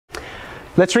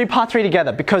Let's read part 3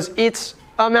 together because it's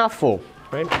a mouthful,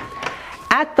 right?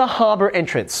 At the harbour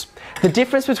entrance, the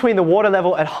difference between the water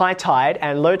level at high tide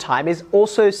and low tide is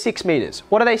also 6 meters.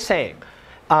 What are they saying?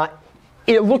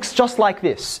 It looks just like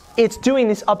this. It's doing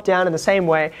this up, down in the same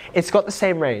way. It's got the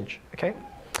same range, okay?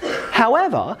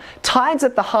 However, tides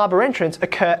at the harbour entrance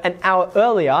occur an hour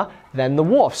earlier than the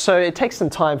wharf, so it takes some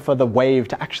time for the wave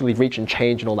to actually reach and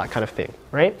change and all that kind of thing,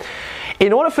 right?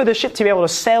 In order for the ship to be able to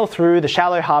sail through the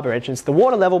shallow harbour entrance, the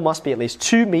water level must be at least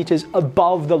 2 meters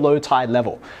above the low tide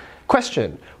level.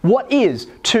 Question, what is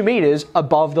 2 meters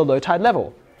above the low tide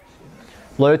level?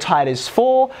 Low tide is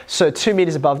 4, so 2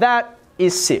 meters above that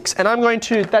is 6. And I'm going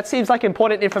to, that seems like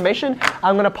important information,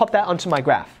 I'm going to pop that onto my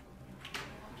graph.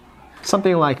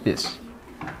 Something like this.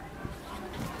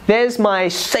 There's my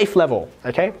safe level,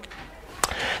 okay?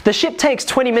 The ship takes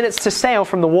 20 minutes to sail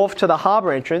from the wharf to the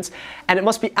harbour entrance, and it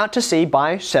must be out to sea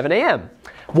by 7 a.m.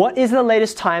 What is the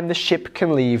latest time the ship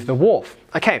can leave the wharf?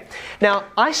 Okay, now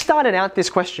I started out this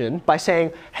question by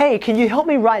saying, hey, can you help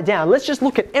me write down? Let's just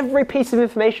look at every piece of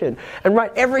information and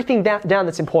write everything down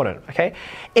that's important, okay?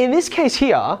 In this case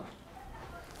here,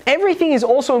 everything is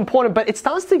also important, but it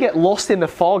starts to get lost in the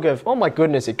fog of, oh my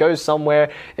goodness, it goes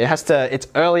somewhere, it's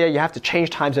earlier, you have to change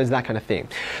time zones, that kind of thing.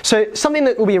 So something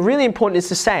that will be really important is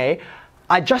to say,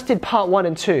 I just did part 1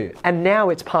 and 2, and now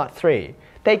it's part 3.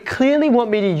 They clearly want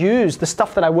me to use the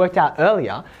stuff that I worked out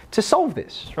earlier to solve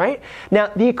this, right? Now,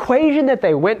 the equation that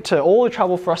they went to all the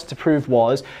trouble for us to prove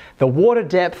was the water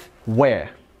depth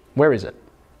where? Where is it?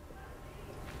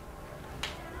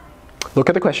 Look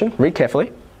at the question, read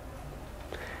carefully.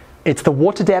 It's the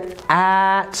water depth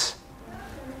at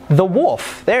the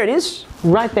wharf. There it is,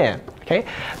 right there, okay?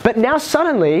 But now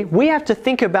suddenly, we have to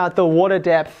think about the water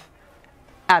depth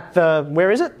at the, where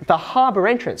is it? The harbour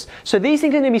entrance. So these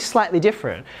things are going to be slightly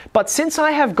different. But since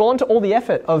I have gone to all the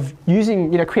effort of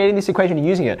using, creating this equation and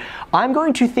using it, I'm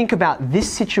going to think about this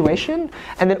situation,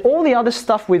 and then all the other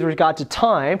stuff with regard to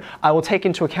time, I will take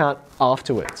into account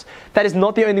afterwards. That is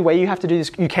not the only way you have to do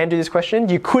this. You can do this question.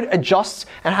 You could adjust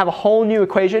and have a whole new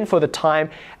equation for the time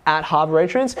at harbour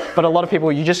entrance, but a lot of people,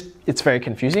 it's very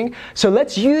confusing. So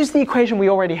let's use the equation we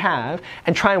already have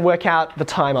and try and work out the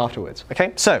time afterwards,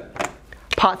 okay? So,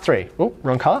 part 3. Oh,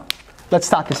 wrong color. Let's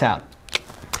start this out.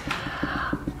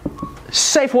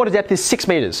 Safe water depth is 6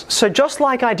 meters. So just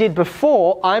like I did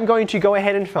before, I'm going to go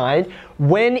ahead and find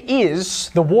when is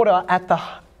the water at the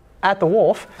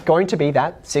wharf going to be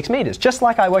that 6 meters. Just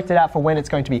like I worked it out for when it's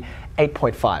going to be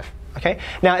 8.5. Okay?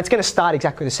 Now it's going to start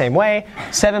exactly the same way.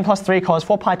 7 plus 3 cos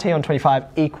 4 pi t on 25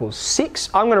 equals 6.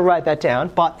 I'm going to write that down,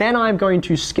 but then I'm going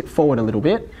to skip forward a little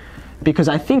bit because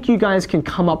I think you guys can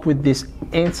come up with this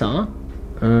answer.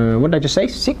 What did I just say?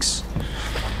 6.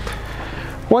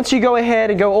 Once you go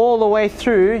ahead and go all the way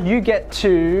through, you get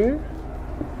to...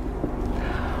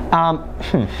 I'll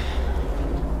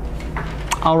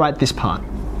write this part. ...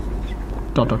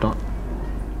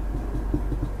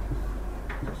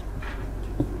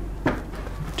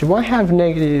 Do I have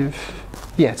negative...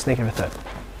 Yeah, it's negative a third.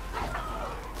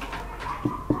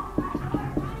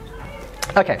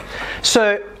 Okay,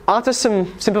 so after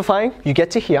some simplifying, you get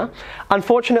to here.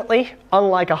 Unfortunately,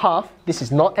 unlike a half, this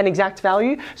is not an exact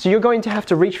value, so you're going to have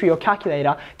to reach for your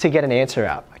calculator to get an answer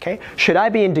out, okay? Should I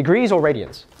be in degrees or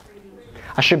radians?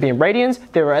 I should be in radians.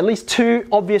 There are at least 2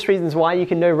 obvious reasons why you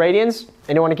can know radians.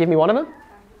 Anyone want to give me one of them?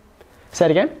 Say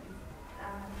it again.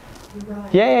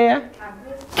 Yeah.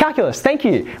 Calculus, thank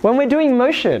you. When we're doing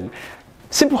motion,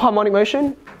 simple harmonic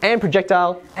motion and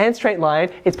projectile and straight line,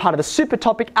 it's part of the super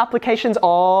topic applications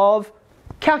of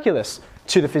calculus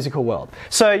to the physical world.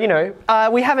 So,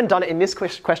 we haven't done it in this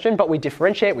question, but we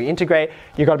differentiate, we integrate,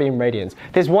 you've got to be in radians.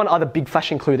 There's one other big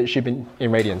flashing clue that should be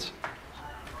in radians.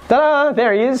 Ta-da!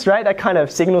 There he is, right? That kind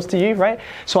of signals to you, right?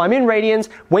 So I'm in radians.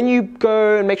 When you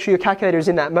go and make sure your calculator is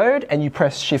in that mode and you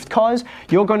press Shift Cos,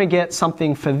 you're going to get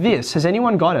something for this. Has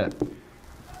anyone got it?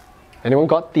 Anyone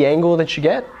got the angle that you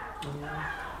get?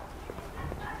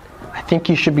 I think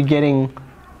you should be getting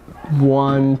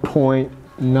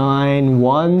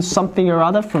 1.91 something or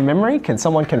other from memory. Can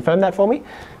someone confirm that for me?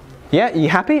 Yeah, you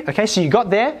happy? Okay, so you got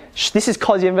there. This is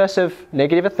cos inverse of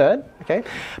negative a third. Okay,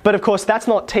 but of course that's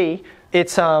not t.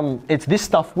 It's this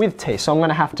stuff with t. So I'm going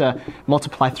to have to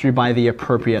multiply through by the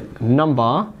appropriate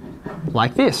number,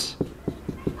 like this.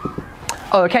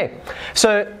 Okay,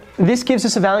 so this gives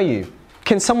us a value.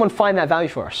 Can someone find that value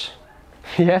for us?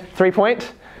 Yeah,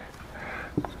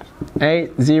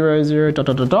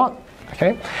 3.800 ...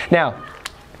 Okay, now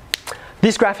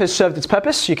this graph has served its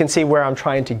purpose. You can see where I'm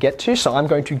trying to get to, so I'm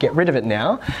going to get rid of it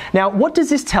now. Now, what does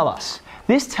this tell us?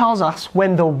 this tells us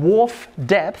when the wharf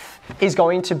depth is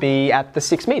going to be at the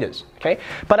 6 meters, okay?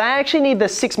 But I actually need the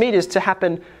 6 meters to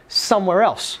happen somewhere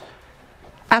else,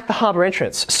 at the harbour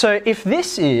entrance. So if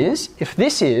this is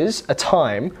a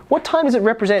time, what time does it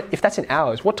represent, if that's in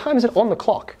hours, what time is it on the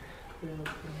clock?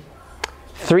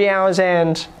 3 hours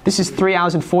and, this is 3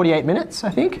 hours and 48 minutes,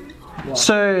 I think.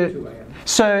 So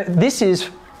this is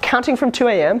counting from 2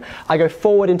 a.m., I go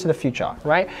forward into the future,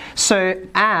 right? So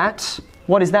at,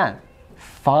 what is that?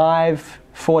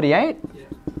 5:48?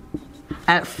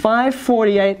 At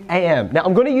 5:48 a.m. Now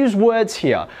I'm going to use words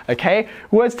here, okay?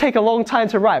 Words take a long time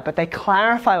to write, but they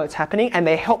clarify what's happening and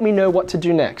they help me know what to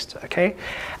do next, okay?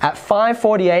 At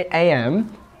 5:48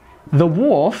 a.m., the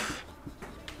wharf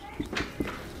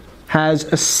has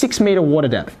a 6 meter water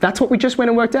depth. That's what we just went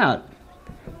and worked out.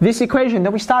 This equation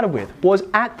that we started with was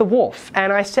at the wharf,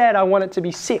 and I said I want it to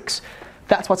be 6.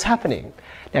 That's what's happening.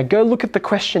 Now go look at the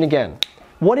question again.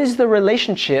 What is the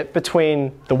relationship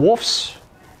between the wharf's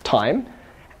time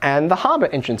and the harbour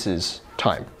entrance's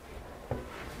time?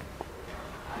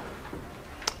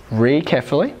 Read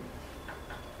carefully.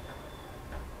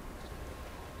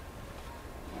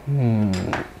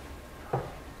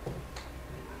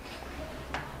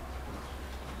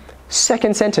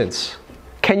 Second sentence.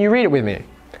 Can you read it with me?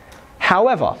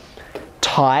 However,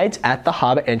 tides at the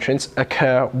harbour entrance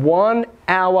occur 1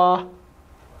 hour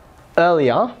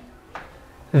earlier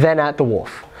than at the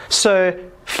wharf. So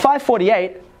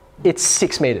 5:48, it's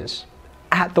 6 meters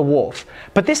at the wharf.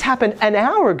 But this happened an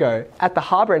hour ago at the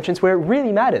harbour entrance where it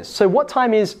really matters. So what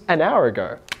time is an hour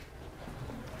ago?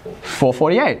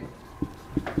 4:48.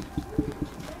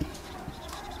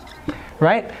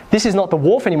 Right? This is not the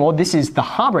wharf anymore, this is the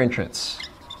harbour entrance,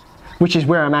 which is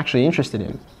where I'm actually interested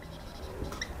in.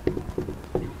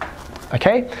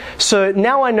 Okay, so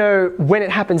now I know when it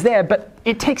happens there, but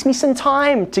it takes me some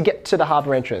time to get to the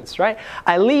harbour entrance, right?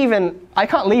 I leave and I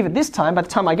can't leave at this time. By the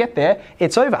time I get there,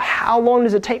 it's over. How long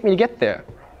does it take me to get there?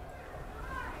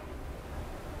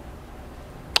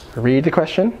 Read the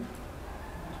question.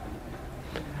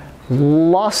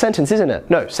 Last sentence, isn't it?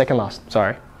 No, second last,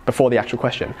 sorry, before the actual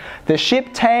question. The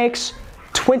ship takes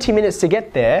 20 minutes to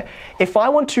get there. If I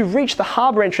want to reach the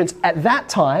harbour entrance at that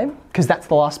time, because that's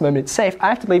the last moment it's safe, I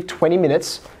have to leave 20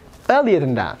 minutes earlier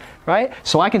than that, right?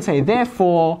 So I can say,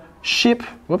 therefore, ship,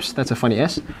 whoops, that's a funny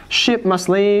S, ship must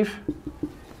leave,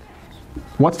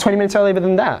 what's 20 minutes earlier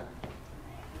than that?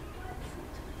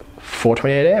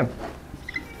 4:28 a.m.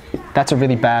 That's a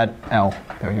really bad L,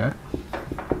 there we go.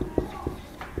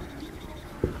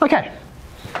 Okay.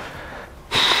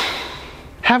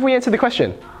 Have we answered the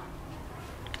question?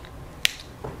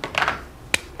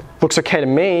 Looks okay to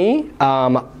me.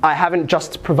 I haven't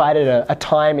just provided a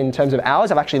time in terms of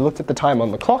hours. I've actually looked at the time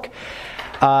on the clock.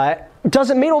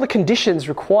 Doesn't meet all the conditions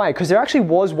required, because there actually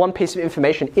was one piece of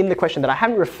information in the question that I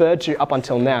haven't referred to up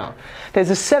until now.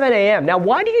 There's a 7 a.m. Now,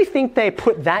 why do you think they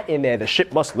put that in there? The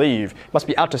ship must leave, must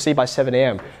be out to sea by 7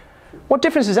 a.m. What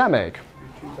difference does that make?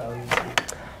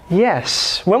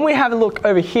 Yes, when we have a look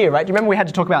over here, right, do you remember we had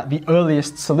to talk about the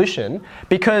earliest solution?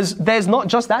 Because there's not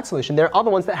just that solution, there are other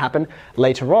ones that happen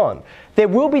later on. There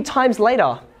will be times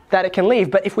later that it can leave,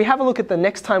 but if we have a look at the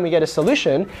next time we get a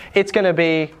solution, it's going to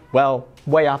be, well,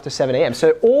 way after 7 a.m.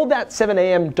 So all that 7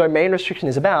 a.m. domain restriction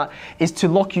is about is to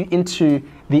lock you into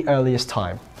the earliest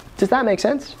time. Does that make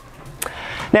sense?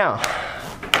 Now,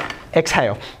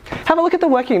 exhale. Have a look at the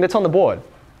working that's on the board.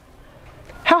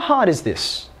 How hard is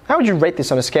this? How would you rate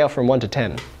this on a scale from 1 to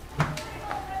 10?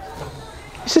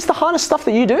 Is this the hardest stuff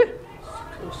that you do?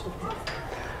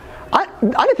 I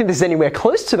don't think this is anywhere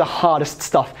close to the hardest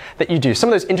stuff that you do. Some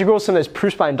of those integrals, some of those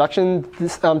proofs by induction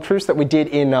proofs that we did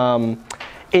in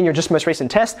your just most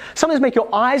recent test, some of those make your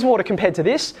eyes water compared to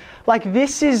this. Like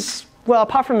this is, well,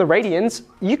 apart from the radians,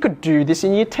 you could do this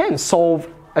in year 10, solve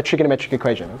a trigonometric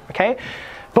equation, okay?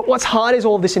 But what's hard is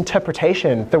all of this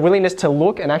interpretation, the willingness to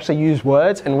look and actually use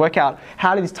words and work out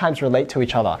how do these times relate to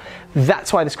each other.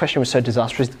 That's why this question was so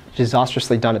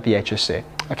disastrously done at the HSC.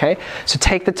 Okay? So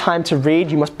take the time to read.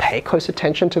 You must pay close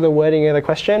attention to the wording of the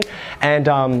question.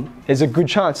 And there's a good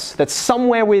chance that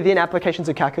somewhere within applications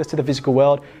of calculus to the physical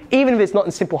world, even if it's not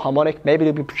in simple harmonic, maybe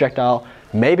it'll be projectile,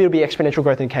 maybe it'll be exponential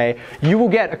growth in K, you will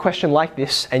get a question like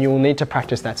this and you will need to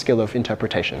practice that skill of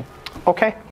interpretation. Okay?